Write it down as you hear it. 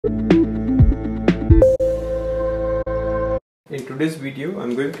In today's video,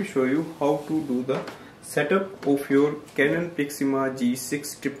 I'm going to show you how to do the setup of your Canon Pixma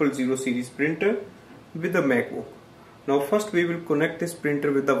G6010 series printer with the MacBook. Now first we will connect this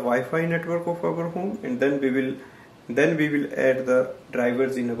printer with the Wi-Fi network of our home, and then we will add the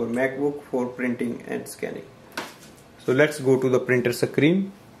drivers in our MacBook for printing and scanning. So let's go to the printer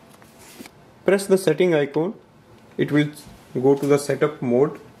screen. Press the setting icon. It will go to the setup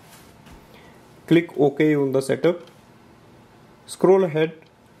mode. Click OK on the setup. Scroll ahead,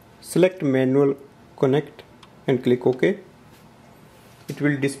 select manual connect and click OK. It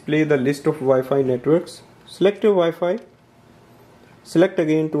will display the list of Wi-Fi networks. Select your Wi-Fi. Select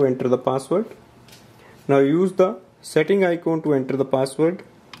again to enter the password. Now use the setting icon to enter the password.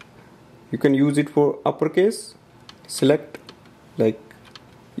 You can use it for uppercase. Select like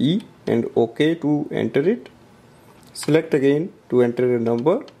E and OK to enter it. Select again to enter a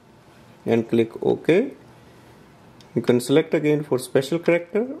number and click OK. You can select again for special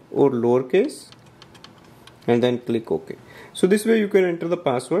character or lowercase and then click OK. So this way you can enter the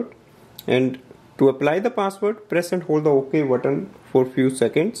password, and to apply the password, press and hold the OK button for few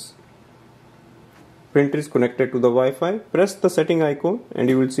seconds. Printer is connected to the Wi-Fi. Press the setting icon and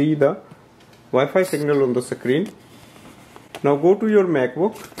you will see the Wi-Fi signal on the screen. Now go to your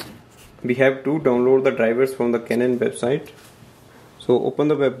MacBook. We have to download the drivers from the Canon website. So open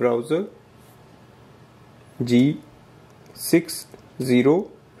the web browser. G60.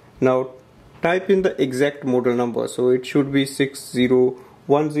 Now type in the exact model number, so it should be 6010,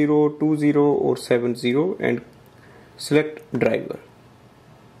 20 or 70, and select driver.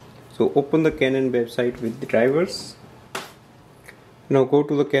 So open the Canon website with the drivers. Now go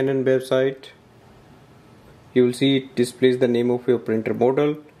to the Canon website. You will see it displays the name of your printer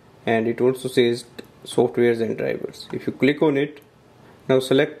model, and it also says softwares and drivers. If you click on it, now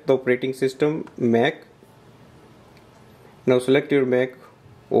select the operating system Mac. Now select your Mac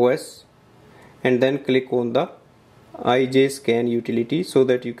OS and then click on the IJ scan utility so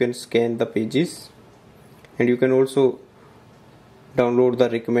that you can scan the pages, and you can also download the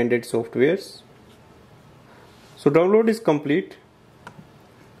recommended softwares. So download is complete.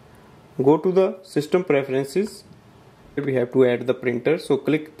 Go to the system preferences. We have to add the printer, so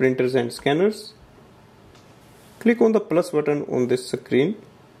click printers and scanners. Click on the plus button on this screen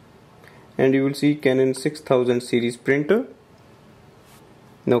and you will see Canon 6000 series printer.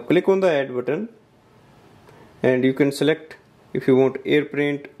 Now click on the add button and you can select if you want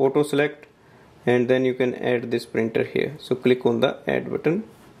AirPrint, auto select, and then you can add this printer here. So click on the add button.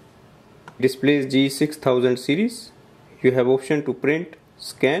 Displays G6000 series. You have option to print,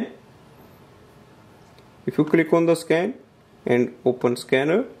 scan. If you click on the scan and open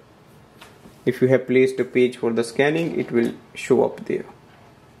scanner, if you have placed a page for the scanning, it will show up there.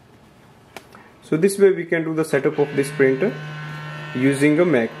 So this way we can do the setup of this printer using a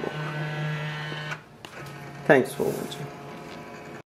MacBook. Thanks for watching.